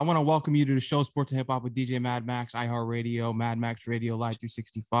I want to welcome you to the show, Sports and Hip Hop with DJ Mad Max, iHeartRadio, Mad Max Radio, Live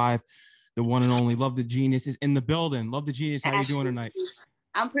 365. The one and only Love the Genius is in the building. Love the Genius. How are you doing tonight?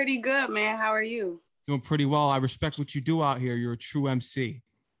 I'm pretty good, man. How are you? Doing pretty well. I respect what you do out here. You're a true MC.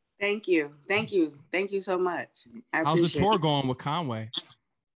 Thank you. Thank you. Thank you so much. How's the tour going with Conway?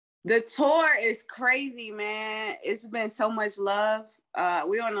 The tour is crazy, man. It's been so much love.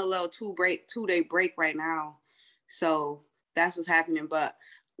 We're on a little 2-day break right now. So that's what's happening. But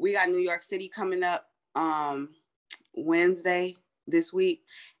we got New York City coming up Wednesday this week.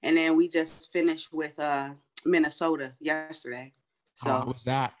 And then we just finished with Minnesota yesterday. So how was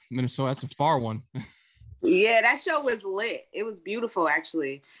that? Minnesota, that's a far one. Yeah, that show was lit. It was beautiful,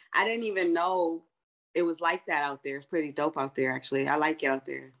 actually. I didn't even know it was like that out there. It's pretty dope out there, actually. I like it out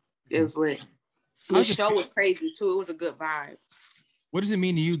there. It was lit. The show was crazy, too. It was a good vibe. What does it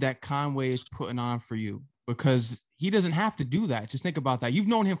mean to you that Conway is putting on for you? Because he doesn't have to do that. Just think about that. You've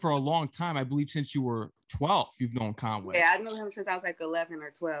known him for a long time. I believe since you were 12, you've known Conway. Yeah, I knew him since I was like 11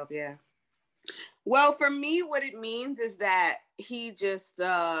 or 12, yeah. Well, for me, what it means is that he just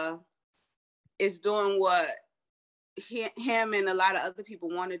is doing what him and a lot of other people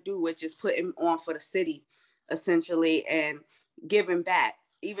want to do, which is put him on for the city, essentially, and giving back.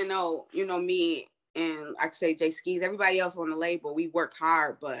 Even though, you know, me and I could say Jay Skis, everybody else on the label, we work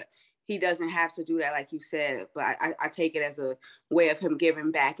hard, but he doesn't have to do that, like you said. But I take it as a way of him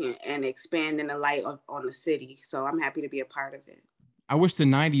giving back and expanding the light on the city. So I'm happy to be a part of it. I wish the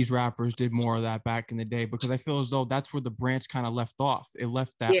 90s rappers did more of that back in the day, because I feel as though that's where the branch kind of left off. It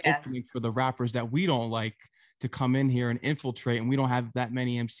left that opening for the rappers that we don't like to come in here and infiltrate, and we don't have that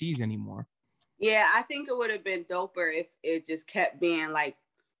many MCs anymore. Yeah, I think it would have been doper if it just kept being like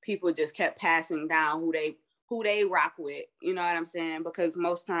people just kept passing down who they rock with. You know what I'm saying? Because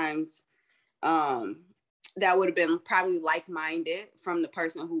most times that would have been probably like-minded from the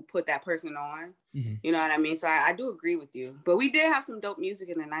person who put that person on. Mm-hmm. You know what I mean? So I do agree with you. But we did have some dope music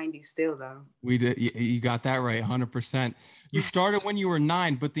in the 90s still, though. We did. You got that right, 100%. You started when you were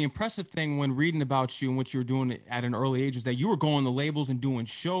 9, but the impressive thing when reading about you and what you were doing at an early age is that you were going to labels and doing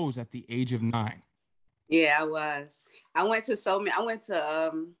shows at the age of 9. Yeah, I was. I went to I went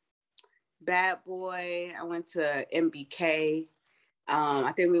to Bad Boy. I went to MBK.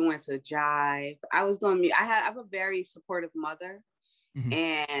 I think we went to Jive. I was doing I have a very supportive mother. Mm-hmm.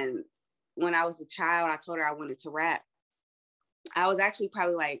 And when I was a child, I told her I wanted to rap. I was actually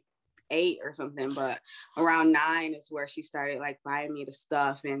probably like 8 or something, but around 9 is where she started like buying me the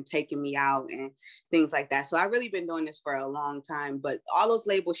stuff and taking me out and things like that. So I've really been doing this for a long time, but all those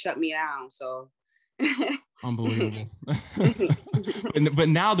labels shut me down. So unbelievable. But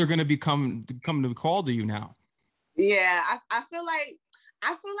now they're going to come to call to you now. Yeah, I feel like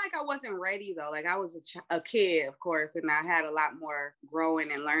I wasn't ready though. Like I was a kid, of course, and I had a lot more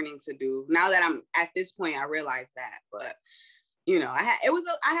growing and learning to do. Now that I'm at this point, I realize that. But you know, I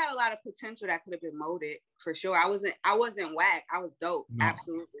had a lot of potential that could have been molded for sure. I wasn't whack. I was dope,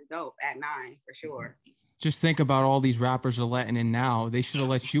 absolutely dope at 9 for sure. Just think about all these rappers are letting in now. They should have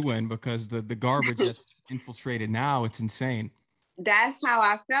let you in, because the garbage that's infiltrated now, it's insane. That's how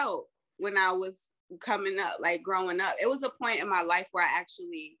I felt when I was coming up, like growing up. It was a point in my life where I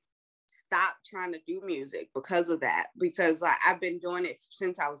actually stopped trying to do music because of that, because like I've been doing it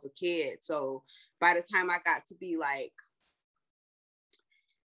since I was a kid. So by the time I got to be like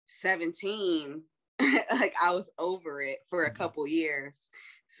 17, like I was over it for a couple years.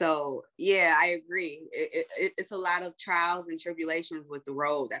 So yeah, I agree. It's a lot of trials and tribulations with the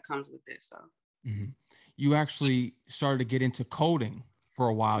road that comes with this. So you actually started to get into coding for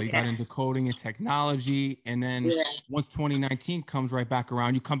a while. You got into coding and technology, and then once 2019 comes right back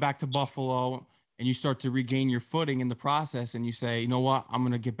around, you come back to Buffalo and you start to regain your footing in the process, and you say, you know what, I'm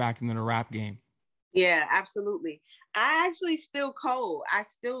gonna get back into the rap game. Yeah, absolutely. I actually still code. I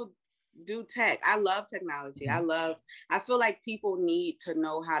still do tech. I love technology. Mm-hmm. I feel like people need to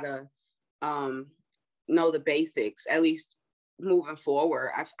know how to know the basics, at least moving forward.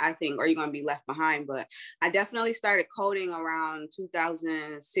 I think, or you're going to be left behind. But I definitely started coding around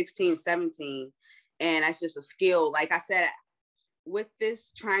 2016, 17. And that's just a skill. Like I said, with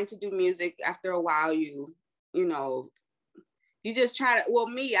this, trying to do music, after a while, you know, you just try to, well,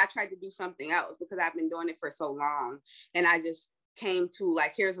 I tried to do something else because I've been doing it for so long. And I just came to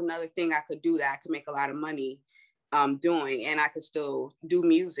like, here's another thing I could do that I could make a lot of money doing, and I could still do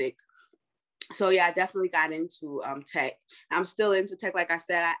music. So yeah, I definitely got into tech. I'm still into tech. Like I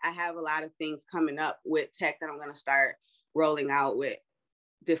said, I have a lot of things coming up with tech that I'm going to start rolling out with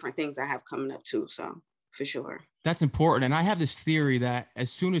different things I have coming up too. So for sure. That's important. And I have this theory that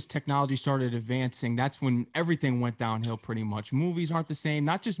as soon as technology started advancing, that's when everything went downhill pretty much. Movies aren't the same,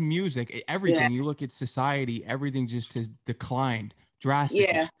 not just music, Yeah. everything. You look at society, everything just has declined drastically.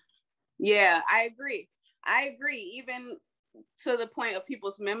 Yeah. Yeah, I agree. I agree. Even to the point of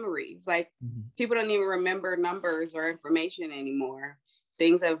people's memories. Like people don't even remember numbers or information anymore.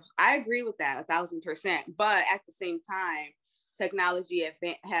 I agree with that 1,000%. But at the same time, technology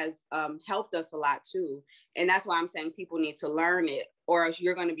has helped us a lot too. And that's why I'm saying people need to learn it, or else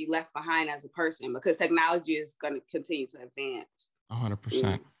you're going to be left behind as a person, because technology is going to continue to advance.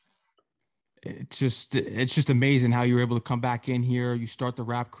 100%. It's just amazing how you were able to come back in here. You start the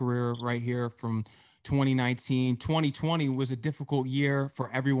rap career right here from 2019. 2020 was a difficult year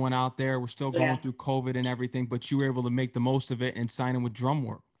for everyone out there. We're still going through COVID and everything, but you were able to make the most of it and sign in with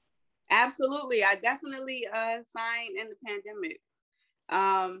Drumwork. Absolutely. I definitely signed in the pandemic.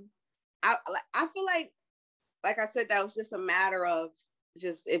 I feel like I said, that was just a matter of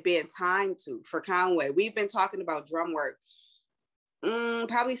just it being time for Conway. We've been talking about Drumwork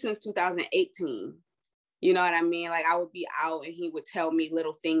probably since 2018. You know what I mean? Like I would be out and he would tell me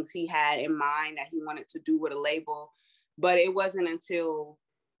little things he had in mind that he wanted to do with a label. But it wasn't until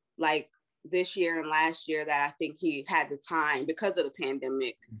like this year and last year that I think he had the time, because of the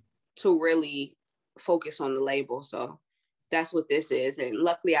pandemic, to really focus on the label. So that's what this is. And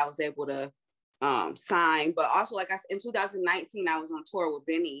luckily I was able to sign. But also, like I said, in 2019, I was on tour with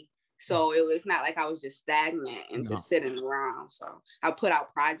Benny. So it was not like I was just stagnant and just sitting around. So I put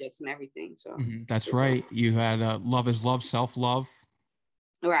out projects and everything. So that's right. You had Love is Love, Self-Love.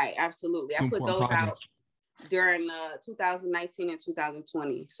 Right. Absolutely. I put those out during 2019 and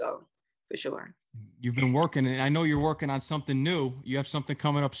 2020. So for sure. You've been working, and I know you're working on something new. You have something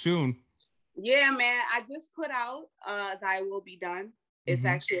coming up soon. Yeah, man. I just put out Thy Will Be Done. It's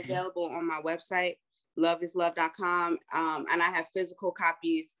actually available on my website, loveislove.com. And I have physical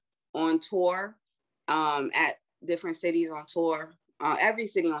copies on tour at different cities on tour, every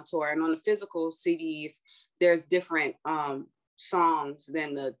city on tour. And on the physical CDs, there's different songs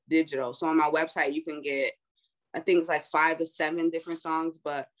than the digital. So on my website, you can get, I think it's like 5 to 7 different songs,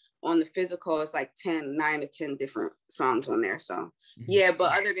 but on the physical, it's like 9 to 10 different songs on there. So yeah,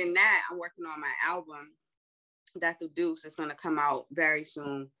 but other than that, I'm working on my album, That the Deuce, is going to come out very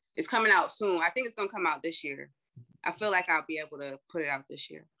soon. It's coming out soon. I think it's going to come out this year. I feel like I'll be able to put it out this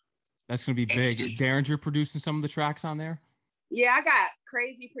year. That's going to be big. Derringer producing some of the tracks on there? Yeah, I got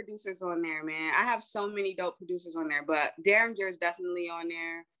crazy producers on there, man. I have so many dope producers on there, but Derringer is definitely on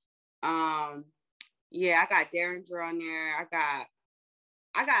there. Yeah, I got Derringer on there. I got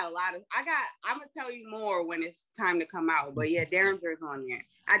I'm gonna tell you more when it's time to come out. But yeah, Derringer is on there.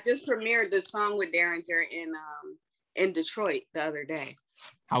 I just premiered the song with Derringer in Detroit the other day.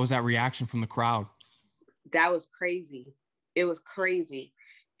 How was that reaction from the crowd? That was crazy. It was crazy.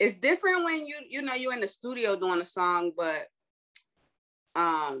 It's different when you're in the studio doing a song, but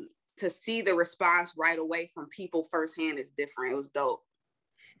to see the response right away from people firsthand is different. It was dope.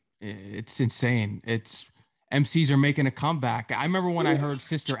 It's insane. MCs are making a comeback. I remember when I heard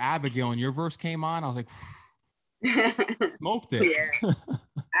Sister Abigail and your verse came on, I was like, smoked it. Yeah,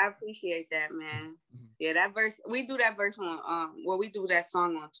 I appreciate that, man. Yeah, that verse, we do that verse on, we do that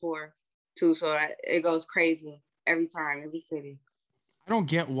song on tour too. So it goes crazy every time, every city. I don't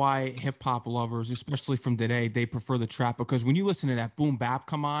get why hip hop lovers, especially from today, they prefer the trap, because when you listen to that boom bap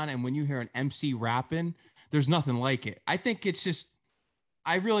come on and when you hear an MC rapping, there's nothing like it. I think it's just,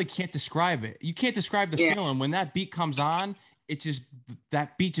 I really can't describe it. You can't describe the feeling when that beat comes on.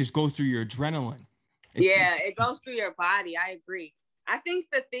 That beat just goes through your adrenaline. It goes through your body. I agree. I think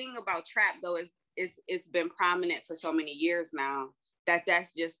the thing about trap though is it's been prominent for so many years now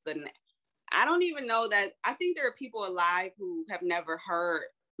that's just I don't even know that. I think there are people alive who have never heard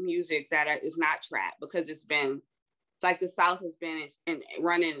music that is not trap, because it's been like the South has been and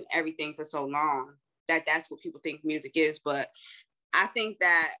running everything for so long that's what people think music is. But I think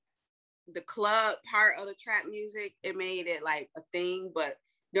that the club part of the trap music, it made it like a thing. But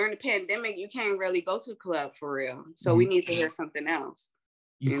during the pandemic, you can't really go to the club for real. So we need to hear something else.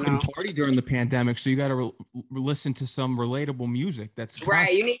 You couldn't party during the pandemic, so you got to listen to some relatable music. That's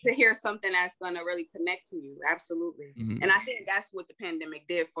right. You need to hear something that's going to really connect to you. Absolutely. And I think that's what the pandemic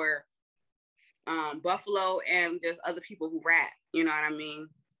did for Buffalo and just other people who rap. You know what I mean?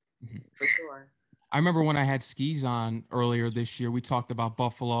 For sure. I remember when I had Skis on earlier this year, we talked about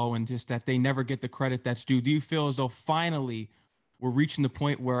Buffalo and just that they never get the credit that's due. Do you feel as though finally we're reaching the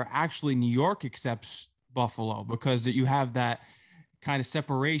point where actually New York accepts Buffalo, because that you have that kind of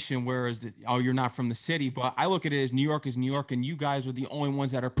separation, whereas you're not from the city? But I look at it as New York is New York, and you guys are the only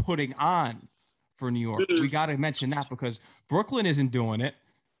ones that are putting on for New York. We got to mention that because Brooklyn isn't doing it.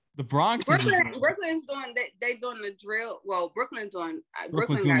 The Bronx isn't doing it. Brooklyn's doing they doing the drill. Well, Brooklyn's doing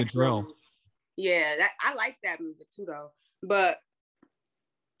the drill. Yeah, I like that music too though. But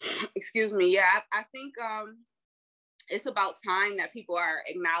excuse me, yeah, I think it's about time that people are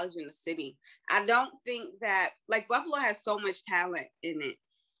acknowledging the city. I don't think that, like, Buffalo has so much talent in it,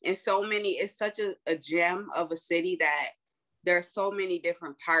 and so many, it's such a gem of a city that there are so many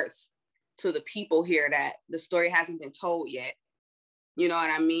different parts to the people here that the story hasn't been told yet. You know what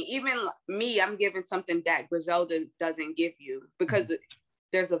I mean? Even me, I'm giving something that Griselda doesn't give you, because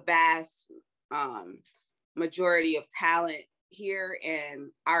there's a vast majority of talent here and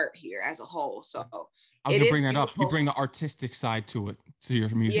art here as a whole. So I was gonna bring that up. You bring the artistic side to it, to your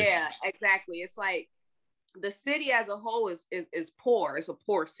music. Yeah, exactly. It's like the city as a whole is poor. It's a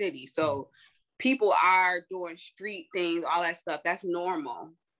poor city. So people are doing street things, all that stuff. That's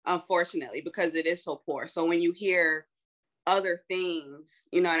normal, unfortunately, because it is so poor. So when you hear other things,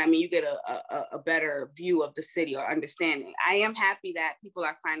 you know what I mean, you get a better view of the city or understanding. I am happy that people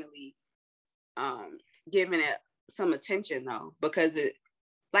are finally giving it some attention though, because it,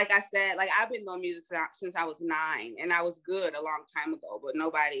 like I said, like I've been doing music since I was 9, and I was good a long time ago, but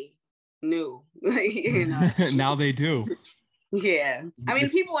nobody knew. You know? Now they do. Yeah. I mean,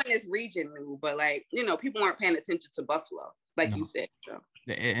 people in this region knew, but like, you know, people weren't paying attention to Buffalo, like you said. So.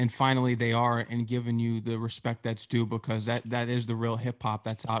 And finally they are, and giving you the respect that's due, because that is the real hip hop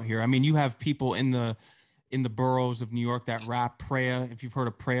that's out here. I mean, you have people in the boroughs of New York that rap. Prea, if you've heard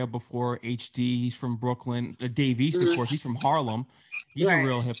of Prea before, HD, he's from Brooklyn. Dave East, of course, he's from Harlem. He's a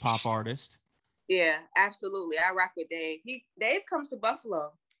real hip hop artist. Yeah, absolutely. I rock with Dave. Dave comes to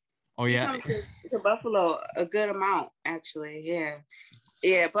Buffalo. Oh yeah, he comes to Buffalo a good amount, actually.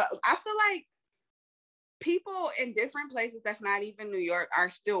 Yeah. But I feel like people in different places that's not even New York are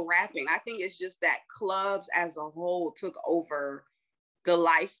still rapping. I think it's just that clubs as a whole took over the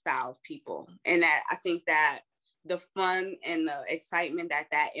lifestyle of people, and that I think that the fun and the excitement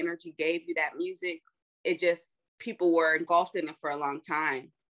that energy gave you, that music, it just, people were engulfed in it for a long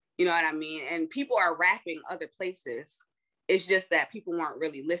time. You know what I mean? And people are rapping other places. It's just that people weren't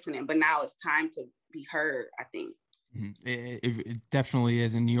really listening, but now it's time to be heard, I think. It definitely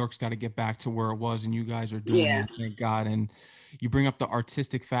is. And New York's got to get back to where it was, and you guys are doing it, thank God. And you bring up the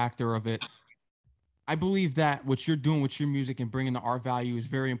artistic factor of it. I believe that what you're doing with your music and bringing the art value is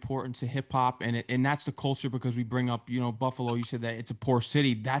very important to hip hop, and that's the culture, because we bring up, you know, Buffalo. You said that it's a poor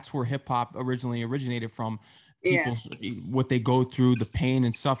city. That's where hip hop originally originated from. People, what they go through, the pain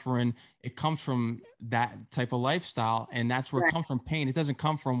and suffering, it comes from that type of lifestyle, and that's where it comes from. Pain. It doesn't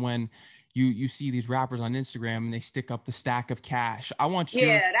come from when you see these rappers on Instagram and they stick up the stack of cash. I want you.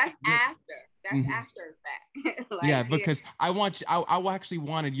 Yeah, that's after. That's after the fact. Like, because I actually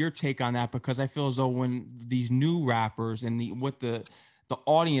wanted your take on that, because I feel as though when these new rappers and what the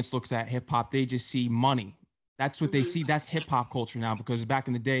audience looks at hip hop, they just see money. That's what they see. That's hip hop culture now, because back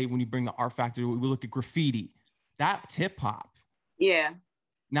in the day when you bring the art factor, we look at graffiti. That's hip hop. Yeah.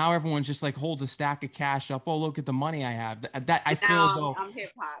 Now everyone's just like holds a stack of cash up. Oh, look at the money I have. That I feel as though I'm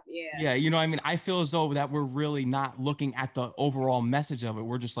hip hop. Yeah. Yeah, you know what I mean? I feel as though that we're really not looking at the overall message of it.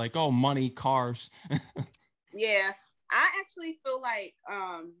 We're just like, oh, money, cars. Yeah. I actually feel like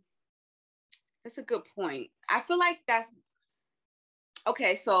that's a good point. I feel like that's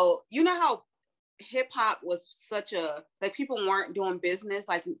okay. So you know how hip hop was such a, like, people weren't doing business,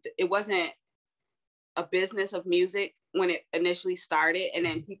 like it wasn't a business of music when it initially started, and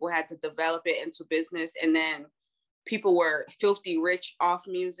then people had to develop it into business, and then people were filthy rich off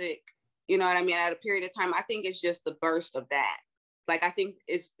music, you know what I mean, at a period of time. I think it's just the burst of that. Like, I think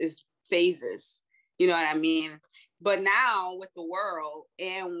it's phases, you know what I mean? But now with the world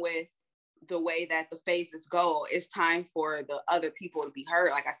and with the way that the phases go, it's time for the other people to be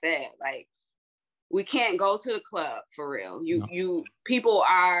heard. Like I said, like, we can't go to the club for real. People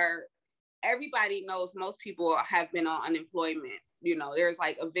are, everybody knows, most people have been on unemployment. You know, there's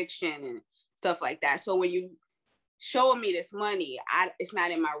like eviction and stuff like that. So when you showing me this money, it's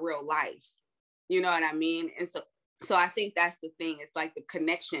not in my real life. You know what I mean? And so I think that's the thing. It's like the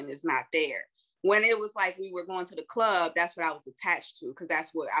connection is not there. When it was like we were going to the club, that's what I was attached to, because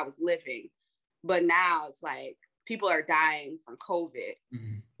that's what I was living. But now it's like people are dying from COVID.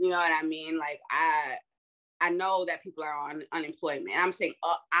 You know what I mean? Like, I know that people are on unemployment. I'm saying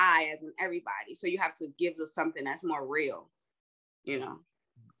I, as in everybody. So you have to give us something that's more real, you know?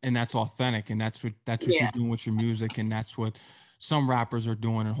 And that's authentic. And that's what you're doing with your music. And that's what some rappers are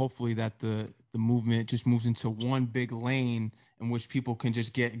doing. And hopefully that the movement just moves into one big lane in which people can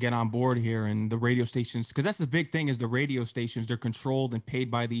just get on board here. And the radio stations, because that's the big thing, is the radio stations, they're controlled and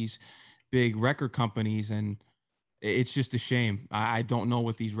paid by these big record companies, and it's just a shame. I don't know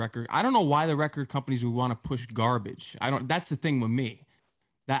what these I don't know why the record companies would want to push garbage. That's the thing with me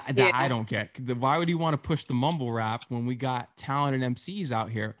that I don't get. Why would you want to push the mumble rap when we got talented MCs out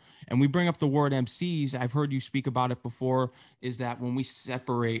here? And we bring up the word MCs. I've heard you speak about it before, is that when we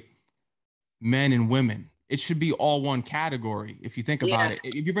separate men and women, it should be all one category. If you think about it,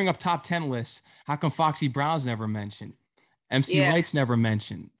 if you bring up top 10 lists, how come Foxy Brown's never mentioned? MC Light's never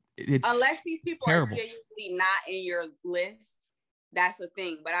mentioned. It's unless these people terrible. Are genuinely not in your list, that's the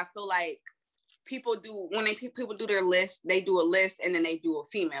thing. But I feel like people do, when people do their list, they do a list and then they do a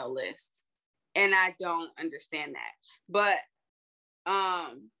female list, and I don't understand that. But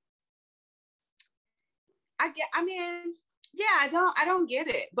I don't get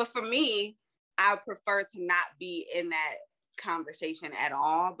it. But for me, I prefer to not be in that conversation at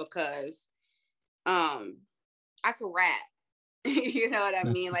all, because I could rap. You know what I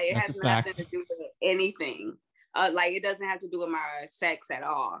mean? Like, it has nothing to do with anything. Like, it doesn't have to do with my sex at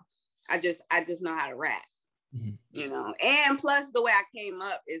all. I just know how to rap. Mm-hmm. You know, and plus the way I came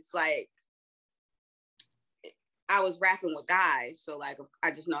up, it's like I was rapping with guys, so like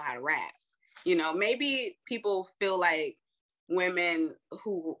I just know how to rap. You know, maybe people feel like women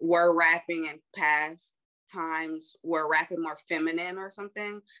who were rapping in past times were rapping more feminine or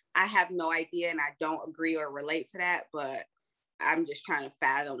something. I have no idea, and I don't agree or relate to that, but I'm just trying to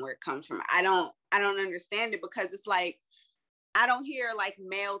fathom where it comes from. I don't understand it, because it's like I don't hear like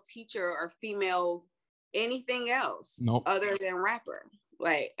male teacher or female anything else other than rapper.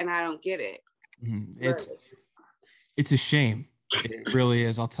 Like, and I don't get it. Mm-hmm. It's a shame. It really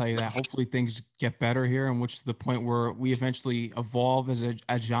is. I'll tell you that. Hopefully things get better here, and which to the point where we eventually evolve as a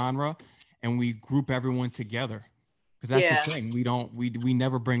genre and we group everyone together. Because that's the thing. We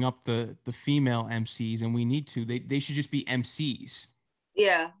never bring up the female MCs, and we need to. They should just be MCs.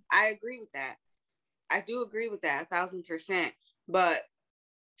 Yeah, I agree with that. I do agree with that 1,000%. But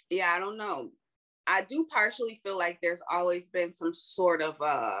yeah, I don't know. I do partially feel like there's always been some sort of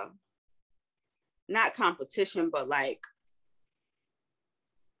not competition, but like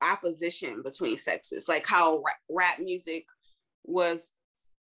opposition between sexes, like how rap music was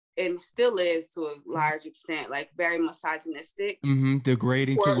and still is to a large extent, like very misogynistic,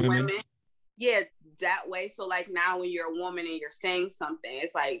 degrading to women. Yeah, that way. So like now when you're a woman and you're saying something,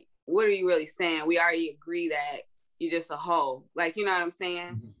 it's like, what are you really saying? We already agree that you're just a hoe. Like, you know what I'm saying?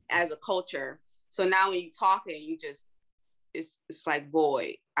 Mm-hmm. As a culture. So now when you talk it, you just, it's like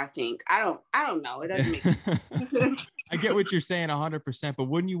void, I think. I don't know. It doesn't make sense. I get what you're saying 100%, but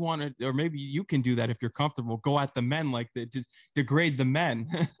wouldn't you want to, or maybe you can do that if you're comfortable, go at the men, like just degrade the men.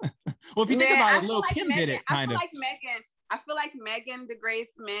 Well, if you think about it, Lil Kim did it kind of. I feel like Megan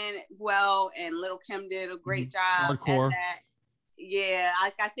degrades men well, and Lil Kim did a great job hardcore. At that. Yeah,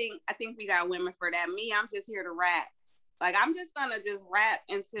 like I think we got women for that. Me, I'm just here to rap. Like, I'm just gonna just rap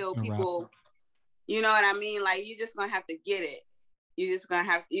until people, you know what I mean? Like, you're just gonna have to get it. You're just gonna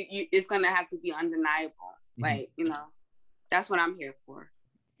have to, it's gonna have to be undeniable. Mm-hmm. Like, you know, that's what I'm here for.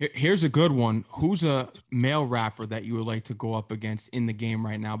 Here's a good one. Who's a male rapper that you would like to go up against in the game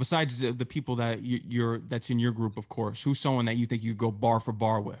right now? Besides the people that that's in your group, of course. Who's someone that you think you go bar for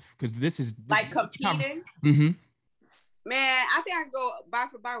bar with? Because this is like competing. Mm-hmm. Man, I think I could go bar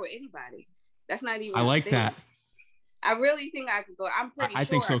for bar with anybody. That's not even. I like that. I really think I could go. I'm pretty sure. I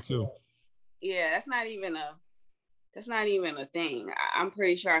think so too. Yeah, that's not even a thing. I'm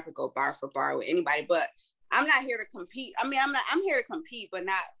pretty sure I could go bar for bar with anybody, but I'm not here to compete. I mean, I'm here to compete, but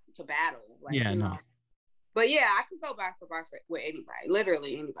not to battle. Like, yeah, no. But yeah, I could go bar for bar with anybody,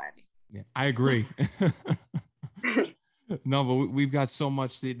 literally anybody. Yeah, I agree. No, but we've got so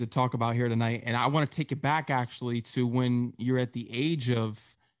much to talk about here tonight. And I want to take it back actually to when you're at the age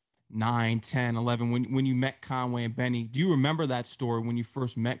of 9, 10, 11, when you met Conway and Benny. Do you remember that story when you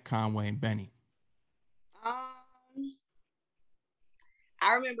first met Conway and Benny?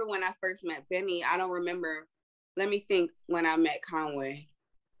 I remember when I first met Benny. I don't remember. Let me think when I met Conway.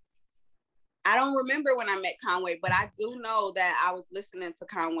 I don't remember when I met Conway, but I do know that I was listening to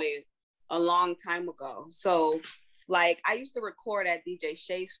Conway a long time ago. So, like, I used to record at DJ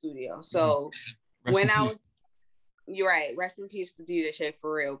Shay's studio. So when I was, you're right, rest in peace to DJ Shay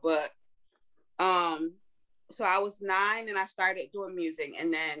for real. But so I was 9 and I started doing music,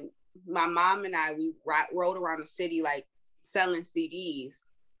 and then my mom and I, we rode around the city like selling CDs,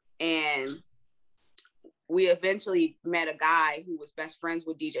 and we eventually met a guy who was best friends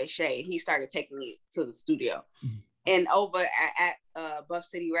with DJ Shay. He started taking me to the studio. Mm-hmm. And over at Buff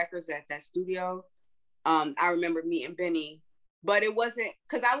City Records at that studio, I remember meeting Benny, but it wasn't,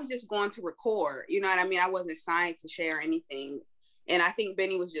 because I was just going to record, you know what I mean? I wasn't signed to Shay or anything. And I think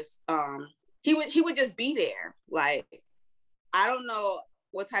Benny was just he would just be there. Like, I don't know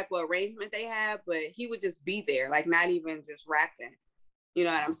what type of arrangement they have, but he would just be there, like not even just rapping. You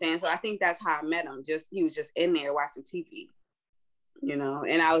know what I'm saying? So I think that's how I met him. Just he was just in there watching TV, you know,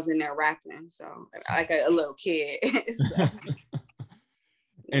 and I was in there rapping, so like a little kid. So,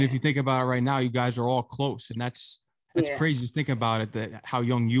 and if you think about it right now, you guys are all close, and that's crazy. Just think about it, that how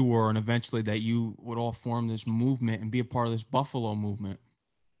young you were, and eventually that you would all form this movement and be a part of this Buffalo movement.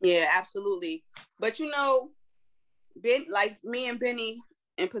 Yeah, absolutely. But you know, like me and Benny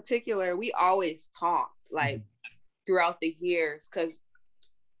in particular, we always talked like throughout the years, because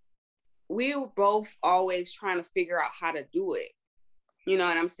we were both always trying to figure out how to do it. You know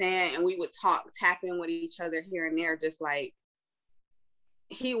what I'm saying? And we would tap in with each other here and there, just like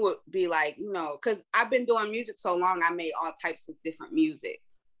he would be like, you know, because I've been doing music so long, I made all types of different music,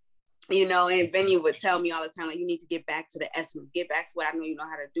 you know, and Benny would tell me all the time, like, you need to get back to the essence, get back to what I know you know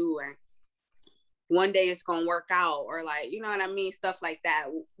how to do. And one day it's going to work out, or like, you know what I mean? Stuff like that.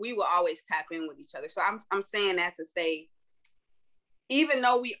 We will always tap in with each other. So I'm saying that to say, even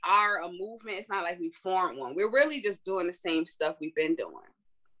though we are a movement, it's not like we formed one. We're really just doing the same stuff we've been doing.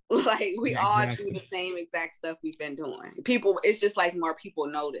 Like we all do the same exact stuff we've been doing. People, it's just like more people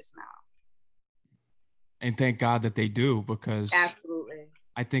notice now. And thank God that they do, because absolutely,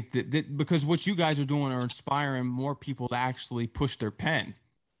 I think that because what you guys are doing are inspiring more people to actually push their pen.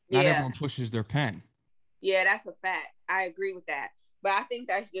 Not everyone pushes their pen. Yeah, that's a fact. I agree with that. But I think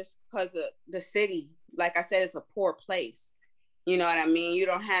that's just because of the city. Like I said, it's a poor place. You know what I mean? You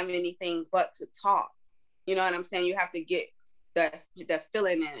don't have anything but to talk. You know what I'm saying? You have to get the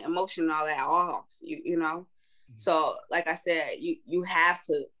feeling and emotion and all that off, you know? So like I said, you have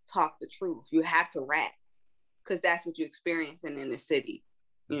to talk the truth. You have to rap, because that's what you're experiencing in the city,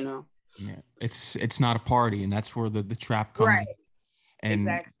 you know? Yeah, it's not a party, and that's where the trap comes in. And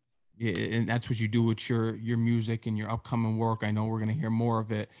exactly. And that's what you do with your music and your upcoming work. I know we're going to hear more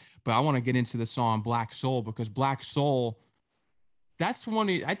of it, but I want to get into the song Black Soul, because Black Soul, that's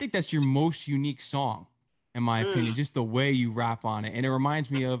I think that's your most unique song, in my opinion, just the way you rap on it. And it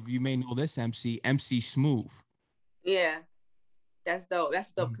reminds me of, you may know this MC Smooth. Yeah, that's dope.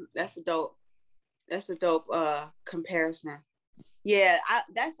 That's dope. That's a dope comparison. Yeah,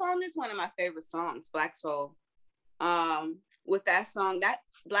 that song is one of my favorite songs, Black Soul. With that song, that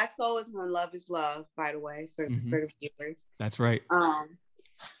Black Soul is when Love Is Love, by the way, for the viewers. That's right.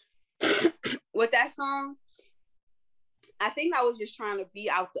 With that song, I think I was just trying to be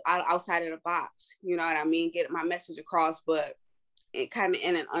outside of the box, you know what I mean? Get my message across, but it kind of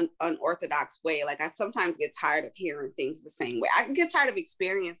in an unorthodox way. Like I sometimes get tired of hearing things the same way. I can get tired of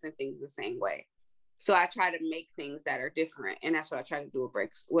experiencing things the same way. So I try to make things that are different, and that's what I try to do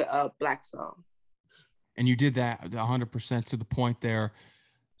with Black Soul. And you did that 100% to the point there.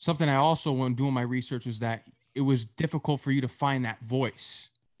 Something I also, when doing my research, was that it was difficult for you to find that voice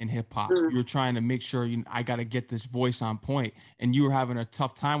in hip hop. You were trying to make sure I got to get this voice on point, and you were having a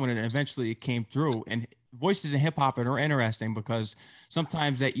tough time with it. And eventually it came through. And voices in hip hop are interesting, because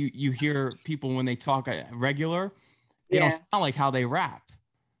sometimes that you hear people when they talk regular, they don't sound like how they rap.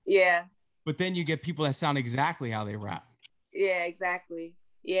 Yeah. But then you get people that sound exactly how they rap. Yeah, exactly.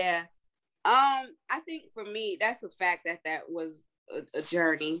 Yeah. I think for me, that's a fact that was a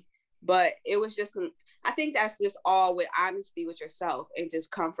journey, but it was just I think that's just all with honesty with yourself and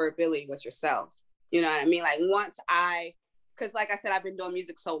just comfortability with yourself. You know what I mean? Like because like I said, I've been doing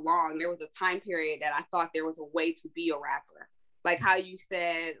music so long, there was a time period that I thought there was a way to be a rapper. Like how you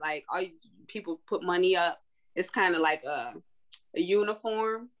said, like all people put money up. It's kind of like a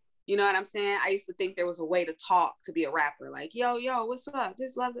uniform. You know what I'm saying? I used to think there was a way to talk to be a rapper. Like, yo, what's up?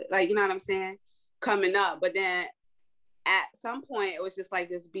 Just love it. Like, you know what I'm saying? Coming up. But then at some point, it was just like,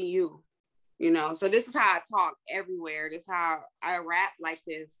 just be you. You know? So this is how I talk everywhere. This is how I rap like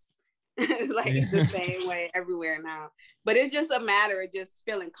this. Like the same way everywhere now. But it's just a matter of just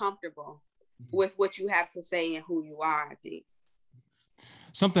feeling comfortable with what you have to say and who you are, I think.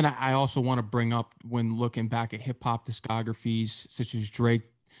 Something I also want to bring up when looking back at hip hop discographies, such as Drake,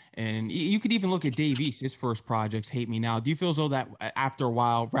 and you could even look at Dave East, his first projects, Hate Me Now. Do you feel as though that after a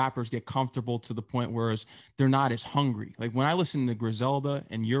while, rappers get comfortable to the point where they're not as hungry? Like when I listen to Griselda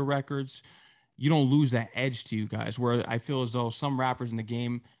and your records, you don't lose that edge to you guys, where I feel as though some rappers in the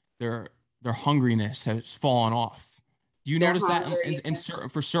game, their hungriness has fallen off. Do you notice that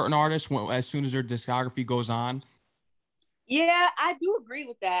for certain artists, as soon as their discography goes on? Yeah, I do agree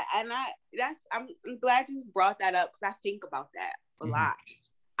with that. And I'm glad you brought that up, because I think about that a lot.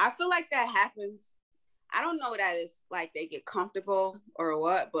 I feel like that happens. I don't know that it's like they get comfortable or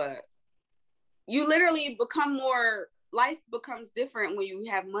what, but you literally become more life becomes different when you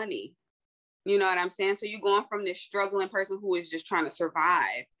have money. You know what I'm saying? So you're going from this struggling person who is just trying to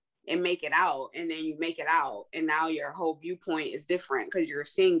survive and make it out, and then you make it out, and now your whole viewpoint is different because you're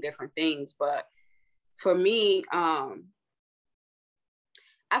seeing different things. But for me, I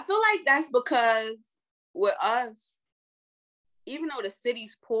feel like that's because with us, even though the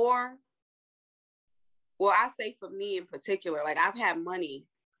city's poor, well, I say for me in particular, like I've had money,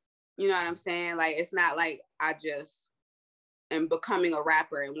 you know what I'm saying? Like, it's not like I just am becoming a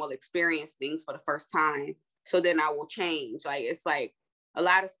rapper and will experience things for the first time, so then I will change. Like, it's like a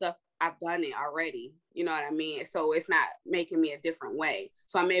lot of stuff I've done it already, you know what I mean? So it's not making me a different way.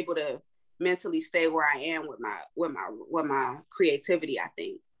 So I'm able to mentally stay where I am with my creativity, I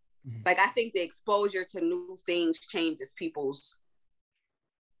think. Mm-hmm. Like, I think the exposure to new things changes people's,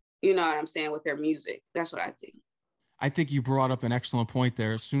 you know what I'm saying, with their music. That's what I think. I think you brought up an excellent point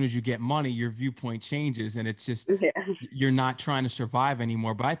there. As soon as you get money, your viewpoint changes, and it's just, you're not trying to survive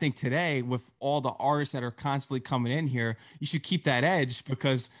anymore. But I think today, with all the artists that are constantly coming in here, you should keep that edge,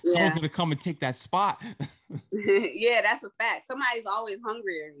 because someone's going to come and take that spot. Yeah, that's a fact. Somebody's always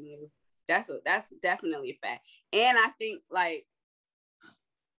hungrier than you. That's definitely a fact. And I think, like,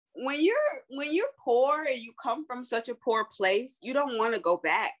 when you're poor and you come from such a poor place, you don't want to go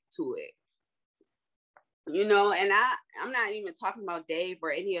back to it. You know, and I'm not even talking about Dave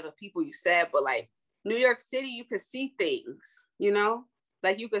or any of the people you said, but like New York City, you could see things, you know,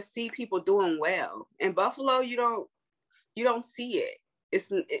 like you could see people doing well. In Buffalo, you don't see it. It's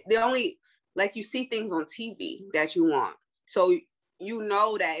the only, like, you see things on TV that you want. So you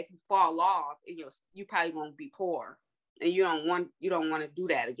know that if you fall off, and you probably gonna be poor, and you don't want to do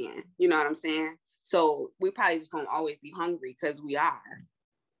that again. You know what I'm saying? So we probably just gonna always be hungry, because we are.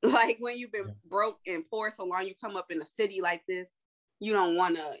 Like, when you've been broke and poor so long, you come up in a city like this, you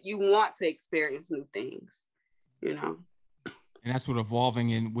want to experience new things, you know? And that's what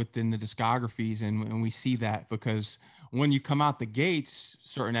evolving within the discographies. And we see that, because when you come out the gates,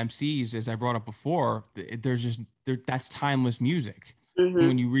 certain MCs, as I brought up before, that's timeless music. Mm-hmm.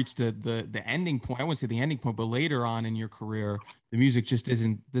 When you reach the ending point, I wouldn't say the ending point, but later on in your career, the music just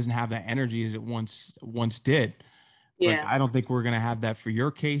doesn't have that energy as it once did. Yeah. But I don't think we're gonna have that for your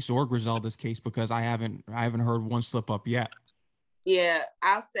case or Griselda's case, because I haven't heard one slip up yet. Yeah,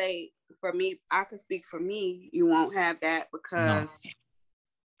 I'll say for me, I can speak for me. You won't have that, because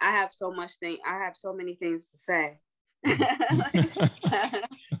I have so many things to say. I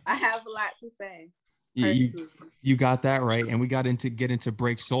have a lot to say. You got that right. And we get into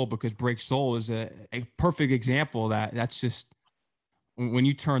Break Soul, because Break Soul is a perfect example of that. That's just, when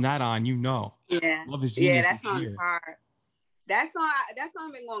you turn that on, you know. Yeah. Love Is Genius. Yeah, that song's hard. That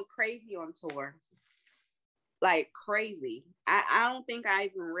song been going crazy on tour. Like, crazy. I don't think I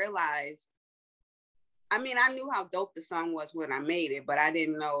even realized. I mean, I knew how dope the song was when I made it, but I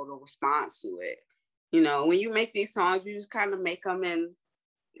didn't know the response to it. You know, when you make these songs, you just kind of make them and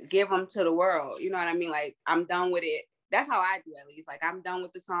give them to the world. You know what I mean? Like, I'm done with it. That's how I do, at least. Like, I'm done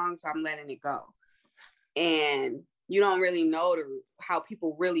with the song, so I'm letting it go. And you don't really know how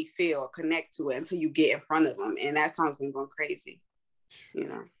people really feel or connect to it until you get in front of them. And that song's been going crazy. You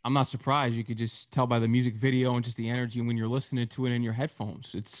know, I'm not surprised. You could just tell by the music video and just the energy when you're listening to it in your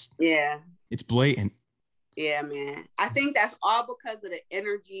headphones. It's blatant. Yeah, man. I think that's all because of the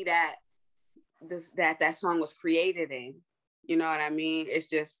energy that that song was created in. You know what I mean? It's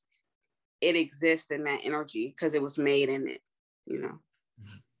just, it exists in that energy because it was made in it, you know.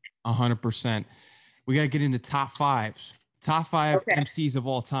 100%. We got to get into top fives. Top five MCs of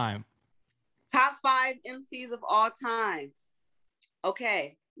all time. Top 5 MCs of all time.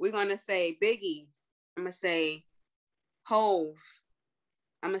 Okay, we're going to say Biggie. I'm going to say Hove.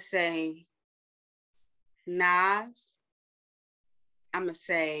 I'm going to say Nas. I'm going to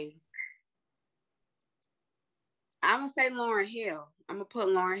say Lauryn Hill. I'm going to put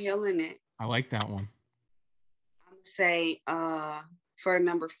Lauryn Hill in it. I like that one. I'm going to say for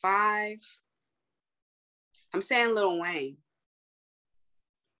number 5, I'm saying Lil Wayne.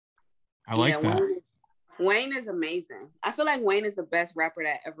 I like that. Wayne is amazing. I feel like Wayne is the best rapper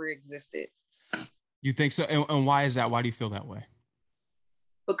that ever existed. You think so? And why is that? Why do you feel that way?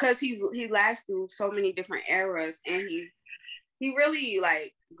 Because he lasts through so many different eras, and he really,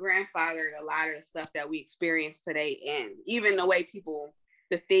 like, grandfathered a lot of the stuff that we experience today, and even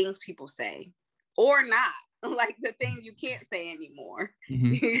the things people say or not, like the things you can't say anymore.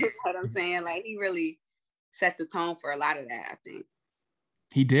 Mm-hmm. You know what I'm saying? Like, he really set the tone for a lot of that, I think.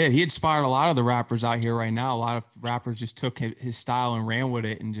 He did. He inspired a lot of the rappers out here right now. A lot of rappers just took his style and ran with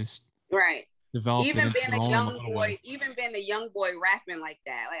it and just developed even it. Even being a young boy rapping like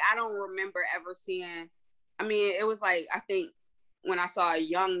that. Like, I don't remember ever seeing I mean, it was like, I think when I saw a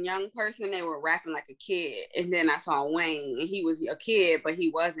young person, they were rapping like a kid. And then I saw Wayne, and he was a kid, but he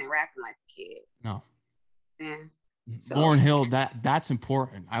wasn't rapping like a kid. No. Yeah. So. Lauryn Hill, that's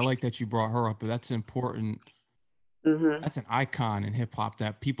important. I like that you brought her up, but that's important. Mm-hmm. That's an icon in hip hop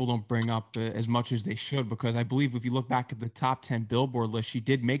that people don't bring up as much as they should, because I believe if you look back at the top 10 Billboard list, she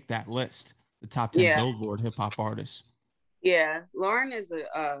did make that list, the top 10 Billboard hip hop artists. Yeah. Lauryn is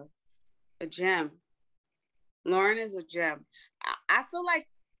a gem. Lauryn is a gem. I feel like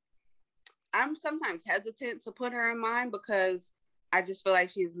I'm sometimes hesitant to put her in mine because I just feel like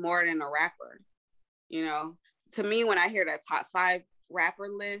she's more than a rapper. You know, to me, when I hear that top 5 rapper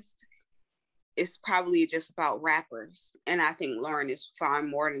list, it's probably just about rappers. And I think Lauryn is far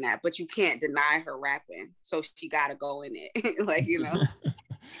more than that, but you can't deny her rapping. So she got to go in it. Like, you know.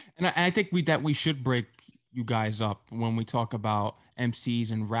 And I think we should break you guys up when we talk about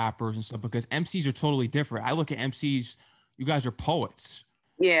MCs and rappers and stuff, because MCs are totally different. I look at MCs, you guys are poets.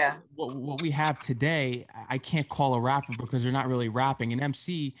 Yeah. What we have today, I can't call a rapper because they're not really rapping. An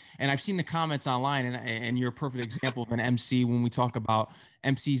MC, and I've seen the comments online, and you're a perfect example of an MC when we talk about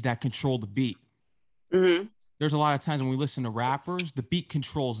MCs that control the beat. Mm-hmm. There's a lot of times when we listen to rappers, the beat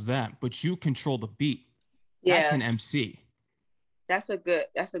controls them, but you control the beat. Yeah. That's an MC. That's a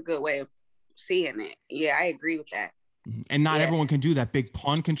good way of seeing it. Yeah, I agree with that. And not everyone can do that. Big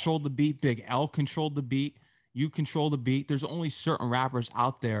Pun controlled the beat. Big L controlled the beat. You control the beat. There's only certain rappers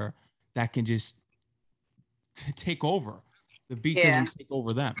out there that can just take over. The beat doesn't take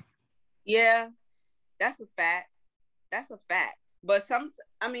over them. Yeah, that's a fact. But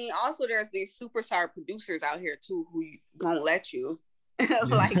also there's these superstar producers out here too who won't let you.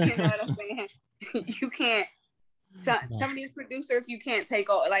 Like, you know what I'm saying? You can't. Some of these producers you can't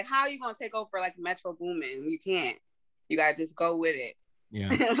take over. Like, how are you gonna take over like Metro Boomin? You can't. You gotta just go with it. Yeah.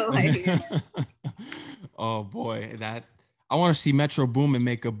 Like, oh boy, I want to see Metro Boomin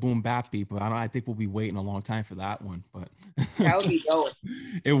make a boom bap beat, but I think we'll be waiting a long time for that one. But that would be dope.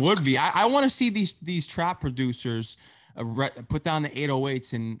 It would be. I want to see these trap producers put down the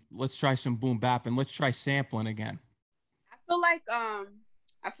 808s and let's try some boom bap and let's try sampling again.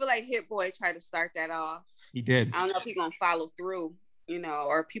 I feel like Hit Boy tried to start that off. He did. I don't know if he's gonna follow through,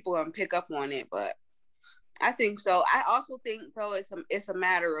 or people gonna pick up on it, but I think so. I also think though it's a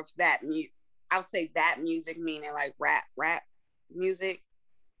matter of that I'll say that music, meaning like rap music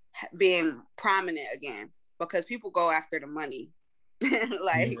being prominent again, because people go after the money.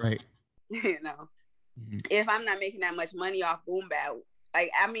 Like, right. If I'm not making that much money off boom bap,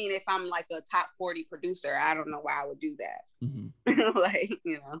 like, I mean, if I'm like a top 40 producer, I don't know why I would do that. Mm-hmm. Like,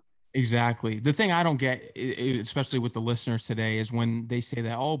 Exactly. The thing I don't get, especially with the listeners today, is when they say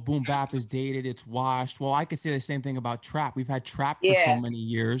that, oh, boom bap is dated, it's washed. Well, I could say the same thing about trap. We've had trap for so many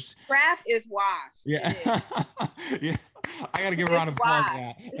years. Trap is washed. Yeah. Yeah. I got to give a round of applause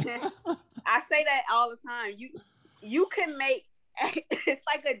for that. I say that all the time. You can make, it's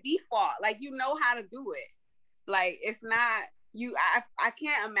like a default. Like, you know how to do it. Like, it's not, I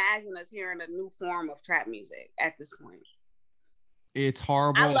can't imagine us hearing a new form of trap music at this point. It's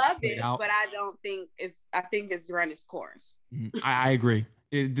horrible. I love it, but I think it's run its course. I agree.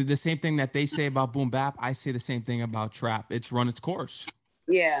 The same thing that they say about boom bap, I say the same thing about trap. It's run its course.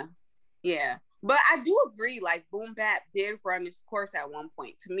 Yeah. Yeah. But I do agree, like, boom bap did run its course at one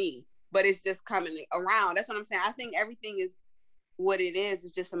point to me, but it's just coming around. That's what I'm saying. I think everything is what it is.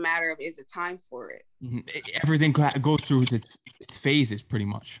 It's just a matter of, is it time for it? Mm-hmm. Everything goes through its phases pretty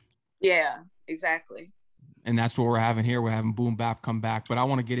much. Yeah, exactly. And that's what we're having here. We're having boom bap come back, but I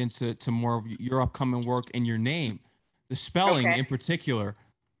want to get into more of your upcoming work and your name, the spelling in particular.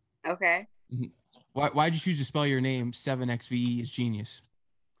 Okay. Why did you choose to spell your name 7XVE is genius?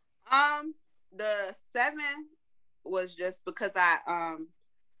 The 7 was just because I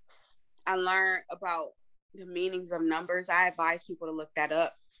learned about the meanings of numbers. I advise people to look that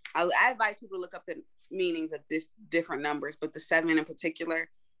up. I advise people to look up the meanings of different numbers, but the 7 in particular.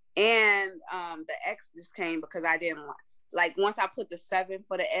 And the X just came because I didn't like once I put the 7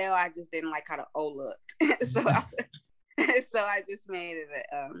 for the L, I just didn't like how the O looked. so I just made it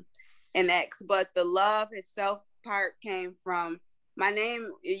an X. But the love itself part came from my name.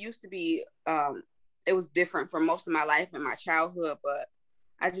 It used to be it was different for most of my life in my childhood, but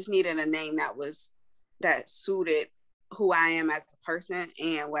I just needed a name that suited who I am as a person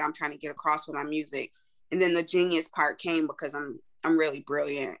and what I'm trying to get across with my music. And then the genius part came because I'm really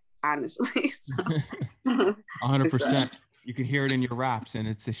brilliant, honestly. So. 100%. You can hear it in your raps, and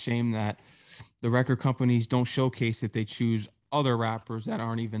it's a shame that the record companies don't showcase it. They choose other rappers that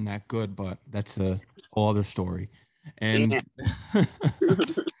aren't even that good, but that's a whole other story. And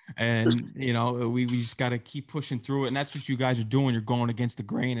And, you know, we just got to keep pushing through it. And that's what you guys are doing. You're going against the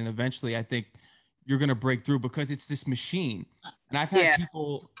grain. And eventually, I think you're going to break through because it's this machine. And I've had Yeah.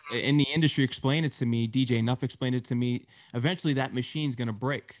 people in the industry explain it to me. DJ Nuff explained it to me. Eventually, that machine's going to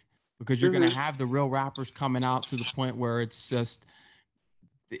break because you're going to have the real rappers coming out to the point where it's just,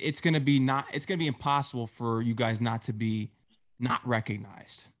 it's going to be impossible for you guys not to be not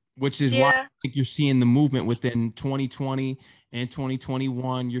recognized, which is why I think you're seeing the movement within 2020 and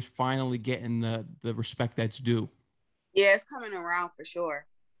 2021. You're finally getting the respect that's due. Yeah, it's coming around for sure.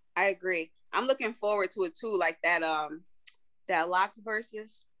 I agree. I'm looking forward to it too. Like that Lox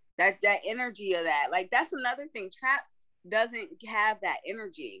versus that energy of that. Like that's another thing. Trap doesn't have that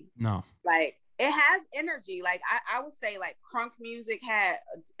energy. No. Like it has energy. Like I would say like crunk music had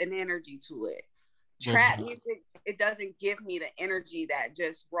an energy to it. Trap music, it doesn't give me the energy that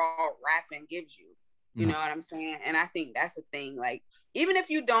just raw rapping gives you. You know what I'm saying? And I think that's the thing. Like, even if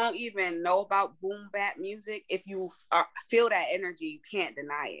you don't even know about boom bap music, if you feel that energy, you can't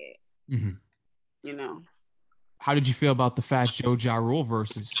deny it. You know? How did you feel about the Fat Joe Ja Rule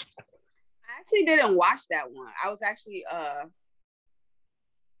versus? I actually didn't watch that one. I was actually, I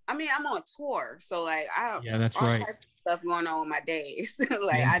mean, I'm on tour. So, like, yeah, that's all right. Types of stuff going on with my days.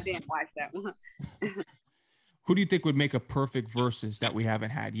 Like, I didn't watch that one. Who do you think would make a perfect versus that we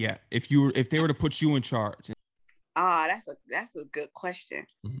haven't had yet? If they were to put you in charge? That's a good question.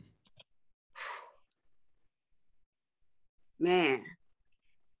 Man.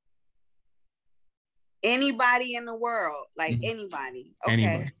 Anybody in the world, like anybody. Okay.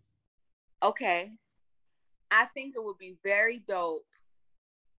 Anybody. Okay. I think it would be very dope.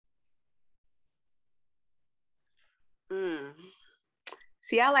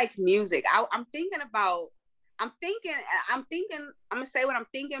 See, I like music. I'm gonna say what I'm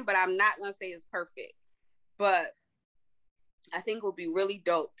thinking, but I'm not gonna say it's perfect. But I think it would be really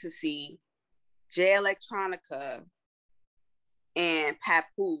dope to see Jay Electronica and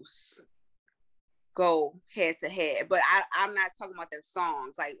Papoose go head to head. But I'm not talking about their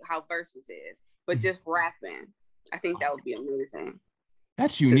songs, like how Versus is, but just rapping. I think that would be amazing.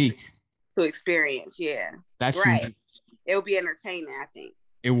 That's unique. To experience, yeah. That's right. Unique. It would be entertaining, I think.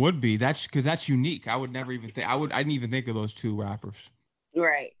 It would be. That's because that's unique. I would never even think. I didn't even think of those two rappers.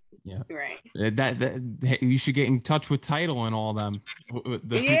 Right. Yeah. Right. That you should get in touch with Tidal and all them. The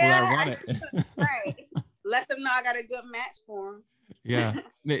people that run it. Right. Let them know I got a good match for them. Yeah.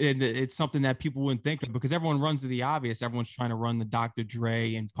 It's something that people wouldn't think of because everyone runs to the obvious. Everyone's trying to run the Dr.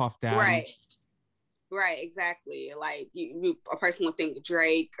 Dre and Puff Daddy. Right. Right. Exactly. Like a person would think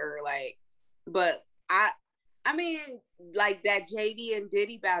Drake or like, but I mean, like that JD and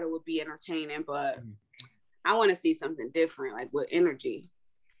Diddy battle would be entertaining, but I want to see something different, like with energy,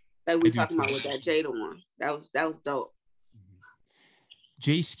 like we talking about with that Jada one. That was dope.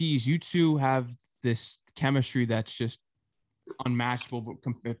 Jay Skis, you two have this chemistry that's just unmatchable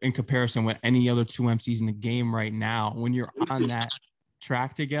in comparison with any other two MCs in the game right now. When you're on that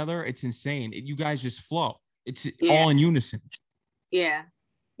track together, it's insane. You guys just flow. It's all in unison. Yeah.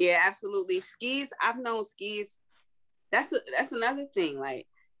 Yeah, absolutely. Skis, I've known Skis. That's another thing. Like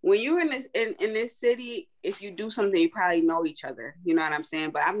when you're in this city, if you do something, you probably know each other. You know what I'm saying?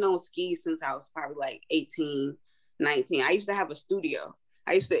 But I've known Skis since I was probably like 18, 19. I used to have a studio.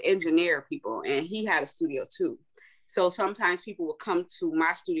 I used to engineer people, and he had a studio too. So sometimes people would come to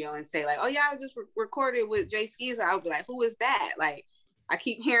my studio and say like, "Oh yeah, I just recorded with Jay Skis." I would be like, "Who is that?" Like I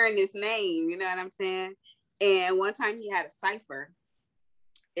keep hearing this name. You know what I'm saying? And one time he had a cipher.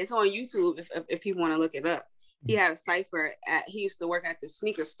 It's on YouTube if people want to look it up. He had a cipher he used to work at the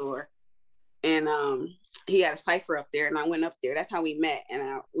sneaker store, and he had a cipher up there, and I went up there. That's how we met,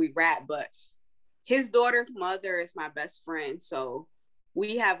 and we rapped. But his daughter's mother is my best friend, so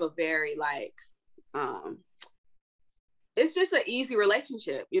we have a very like it's just an easy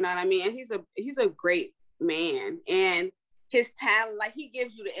relationship, you know what I mean? And he's a great man, and his talent, like he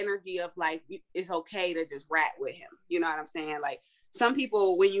gives you the energy of like it's okay to just rap with him, you know what I'm saying? Like some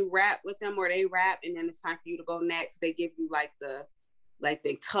people, when you rap with them or they rap and then it's time for you to go next, they give you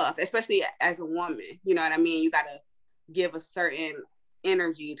they tough, especially as a woman, you know what I mean? You gotta give a certain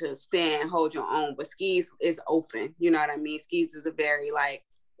energy to stand, hold your own. But Skis is open, you know what I mean? Skis is a very like,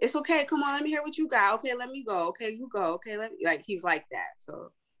 it's okay, come on, let me hear what you got. Okay, let me go. Okay, you go. Okay, like he's like that.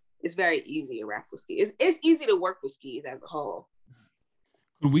 So it's very easy to rap with Skis. It's easy to work with Skis as a whole.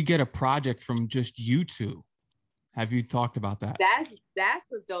 Could we get a project from just you two? Have you talked about that?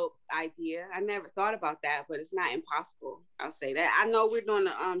 That's a dope idea. I never thought about that, but it's not impossible. I'll say that. I know we're doing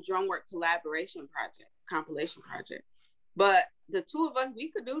the Drumwork compilation project, but the two of us,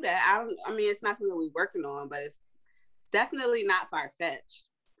 we could do that. I mean, it's not something we're working on, but it's definitely not far-fetched.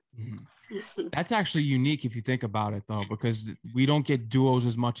 That's actually unique if you think about it, though, because we don't get duos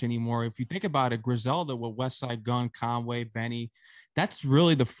as much anymore. If you think about it, Griselda with Westside Gun, Conway, Benny, that's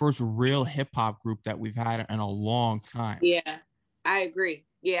really the first real hip hop group that we've had in a long time. Yeah, I agree.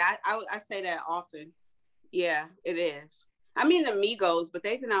 Yeah, I say that often. Yeah, it is. I mean the Migos, but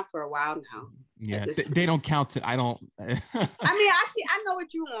they've been out for a while now. Yeah, they don't count. I don't. I mean, I know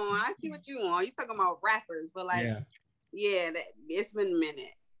what you want. I see what you want. You're talking about rappers, but like, yeah, it's been a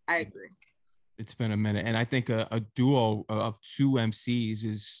minute. I agree. It's been a minute, and I think a duo of two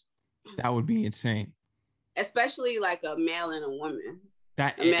MCs that would be insane. Especially like a male and a woman.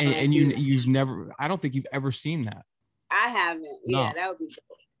 That and you've never. I don't think you've ever seen that. I haven't. No. Yeah, that would be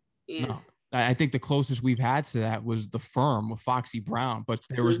dope. Yeah. No. I think the closest we've had to that was The Firm with Foxy Brown, but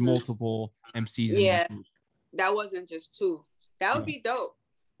there was multiple MCs. Yeah, that wasn't just two. That would be dope.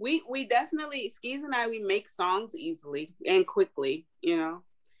 We definitely, Skeez and I, we make songs easily and quickly, you know.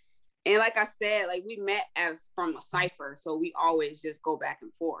 And like I said, like we met from a cipher, so we always just go back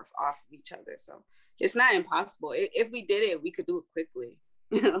and forth off of each other. So it's not impossible. If we did it, we could do it quickly.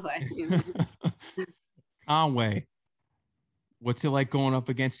 Like, you know. Conway. What's it like going up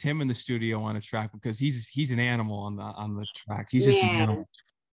against him in the studio on a track? Because he's an animal on the track. He's just an animal.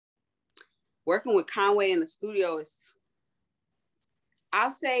 Working with Conway in the studio is, I'll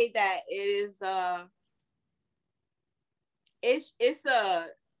say that it is I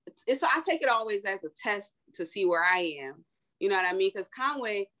take it always as a test to see where I am. You know what I mean? Because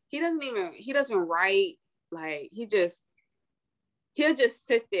Conway, he doesn't write, like he'll just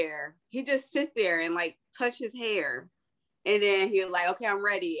sit there. He just sit there and like touch his hair. And then he'll like, okay, I'm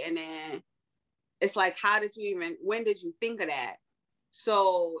ready. And then it's like, when did you think of that?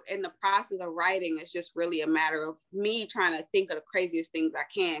 So in the process of writing, it's just really a matter of me trying to think of the craziest things I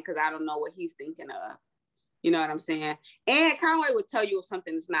can, because I don't know what he's thinking of. You know what I'm saying? And Conway would tell you if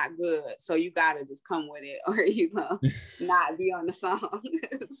something's not good. So you got to just come with it, or you know, not be on the song.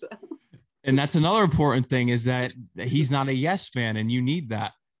 So. And that's another important thing, is that he's not a yes man, and you need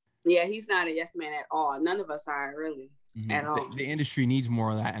that. Yeah, he's not a yes man at all. None of us are really. At all. The industry needs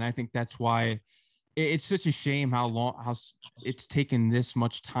more of that, and I think that's why it's such a shame how it's taken this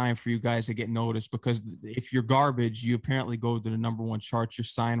much time for you guys to get noticed. Because if you're garbage, you apparently go to the #1 chart, you're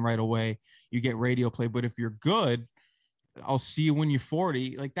signed right away, you get radio play. But if you're good, I'll see you when you're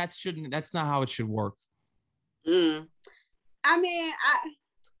 40. Like that's not how it should work. I mean,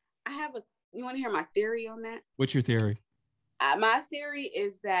 I have you want to hear my theory on that? What's your theory? My theory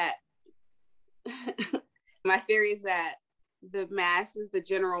is that the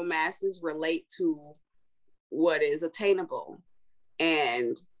general masses relate to what is attainable.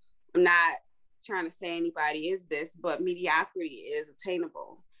 And I'm not trying to say anybody is this, but mediocrity is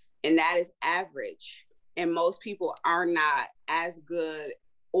attainable. And that is average. And most people are not as good,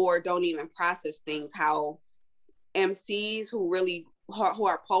 or don't even process things how MCs who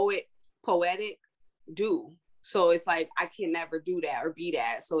are poetic do. So it's like, I can never do that or be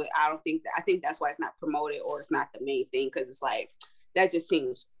that. So I think that's why it's not promoted, or it's not the main thing. Cause it's like, that just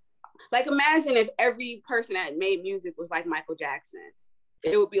seems like, imagine if every person that made music was like Michael Jackson,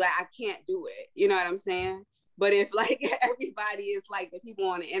 it would be like, I can't do it. You know what I'm saying? But if like everybody is like the people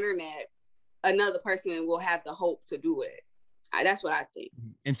on the internet, another person will have the hope to do it. That's what I think.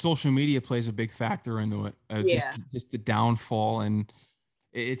 And social media plays a big factor into it. Just the downfall, and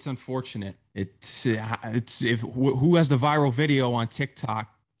it's unfortunate. It's if who has the viral video on TikTok,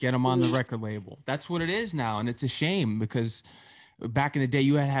 get them on the record label. That's what it is now. And it's a shame, because back in the day,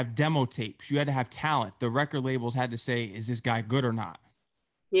 you had to have demo tapes. You had to have talent. The record labels had to say, is this guy good or not?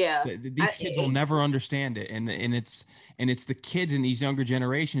 Yeah. These kids will never understand it. And it's the kids in these younger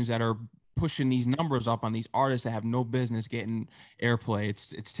generations that are pushing these numbers up on these artists that have no business getting airplay.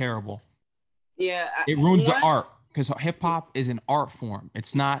 It's terrible. Yeah. It ruins the art, because hip hop is an art form.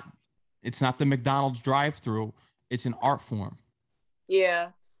 It's not the McDonald's drive-through. It's an art form.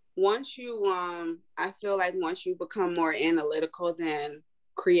 Yeah. Once you, I feel like once you become more analytical than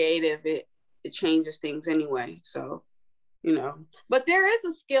creative, it changes things anyway. So, you know, but there is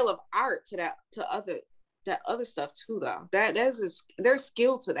a skill of art to that other stuff too, though. There's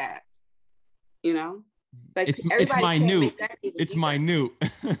skill to that, you know. Like it's minute. It's minute.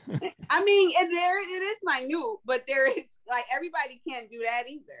 I mean, it is minute, but there is, like, everybody can't do that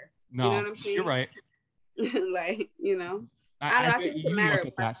either. No, you know what I'm saying? You're right. Like, you know, I think you look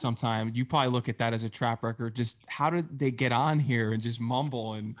at that sometimes. You probably look at that as a trap record. Just how did they get on here and just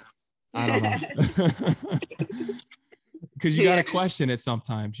mumble? And I don't know. Because you got to question it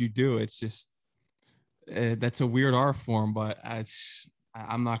sometimes. You do. It's just that's a weird art form, but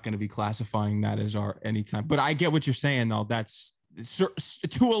I'm not going to be classifying that as art anytime. But I get what you're saying, though. That's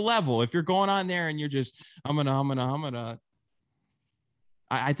to a level. If you're going on there and you're just, I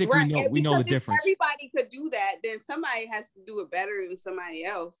think right. we know the difference. If everybody could do that, then somebody has to do it better than somebody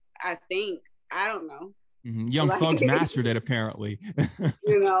else. I think. I don't know. Mm-hmm. Young Thug's mastered it, apparently.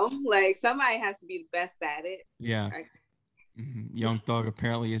 You know, like somebody has to be the best at it. Yeah. Young Thug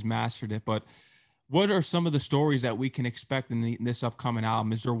apparently has mastered it. But what are some of the stories that we can expect in this upcoming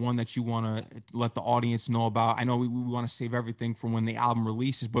album? Is there one that you want to let the audience know about? I know we want to save everything from when the album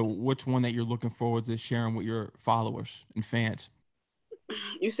releases, but which one that you're looking forward to sharing with your followers and fans?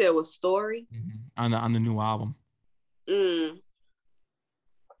 You said it was story? On the new album.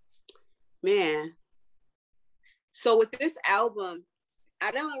 Man. So with this album,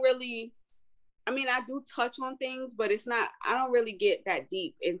 I do touch on things, but I don't really get that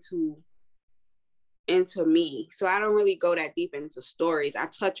deep into me. So I don't really go that deep into stories. I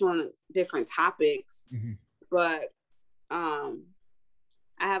touch on different topics, but I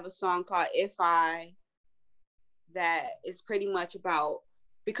have a song called If I that is pretty much about,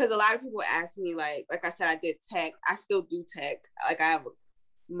 because a lot of people ask me, like I said, I did tech. I still do tech. Like I have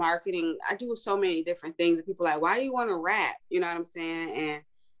marketing. I do so many different things. And people are like, why do you want to rap? You know what I'm saying? And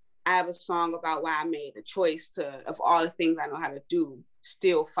I have a song about why I made the choice of all the things I know how to do,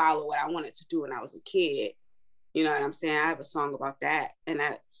 still follow what I wanted to do when I was a kid. You know what I'm saying? I have a song about that. And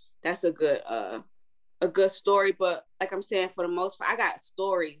that's a good story. But like I'm saying, for the most part, I got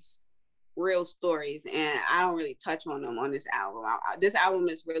stories, real stories, and I don't really touch on them on this album. This album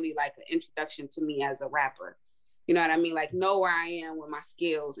is really like an introduction to me as a rapper. You know what I mean? Like, know where I am with my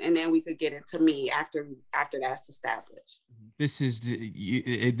skills, and then we could get into me after that's established. This is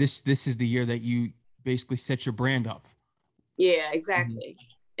the year that you basically set your brand up. Yeah, exactly.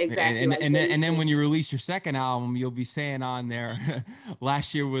 Exactly. And then when you release your second album, you'll be saying on there,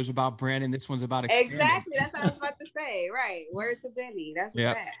 last year was about Brandon, this one's about expanding. Exactly. That's what I was about to say. Right. Word to Benny. That's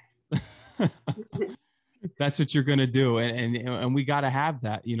that. That's what you're gonna do, and we got to have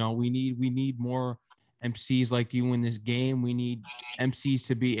that. You know, we need more MCs like you in this game. We need MCs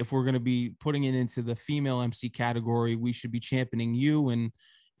to be, if we're going to be putting it into the female MC category, we should be championing you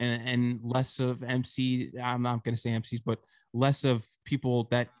and less of MC. I'm not going to say MCs, but less of people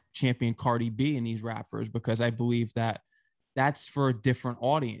that champion Cardi B and these rappers, because I believe that that's for a different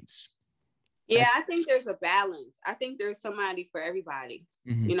audience. Yeah, I think there's a balance. I think there's somebody for everybody.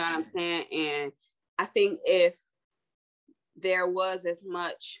 You know what I'm saying? And I think if there was as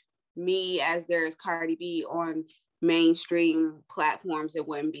much me as there is Cardi B on mainstream platforms, it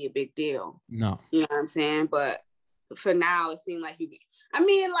wouldn't be a big deal. No. You know what I'm saying? But for now, it seemed like you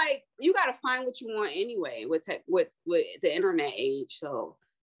got to find what you want anyway with the internet age. So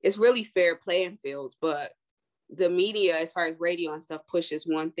it's really fair playing fields, but the media, as far as radio and stuff, pushes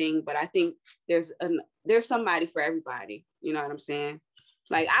one thing, but I think there's somebody for everybody. You know what I'm saying?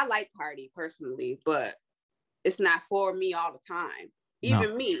 Like, I like Cardi personally, but it's not for me all the time.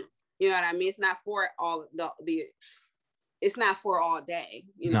 Even me, you know what I mean? It's not for all it's not for all day,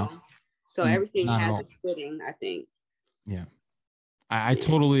 you know? So everything has its fitting, I think. Yeah. I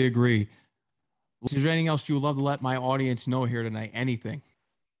totally agree. Is there anything else you would love to let my audience know here tonight? Anything?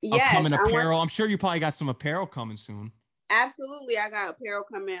 Yes, upcoming apparel. I'm sure you probably got some apparel coming soon. Absolutely. I got apparel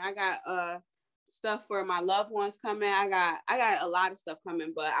coming. I got stuff for my loved ones coming. I got a lot of stuff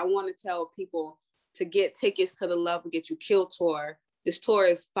coming, but I want to tell people to get tickets to the Love Will Get You Killed tour. This tour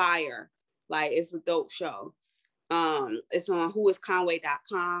is fire. Like, it's a dope show. It's on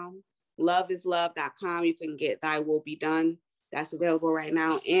whoisconway.com, loveislove.com. You can get Thy Will Be Done. That's available right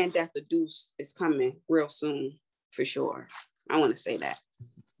now. And Death the Deuce is coming real soon, for sure. I want to say that.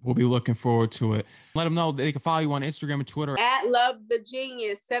 We'll be looking forward to it. Let them know they can follow you on Instagram and Twitter. At Love the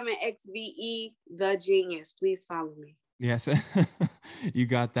Genius, 7XVE The Genius. Please follow me. Yes, you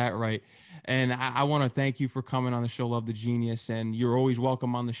got that right. And I want to thank you for coming on the show, Love the Genius. And you're always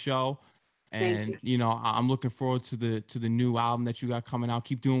welcome on the show. And you know, I'm looking forward to the new album that you got coming out.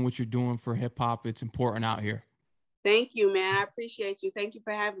 Keep doing what you're doing for hip hop. It's important out here. Thank you, man. I appreciate you. Thank you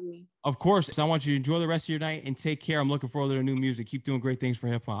for having me. Of course. I want you to enjoy the rest of your night and take care. I'm looking forward to the new music. Keep doing great things for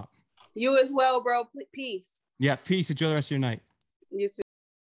hip hop. You as well, bro. Peace. Yeah, peace. Enjoy the rest of your night. You too.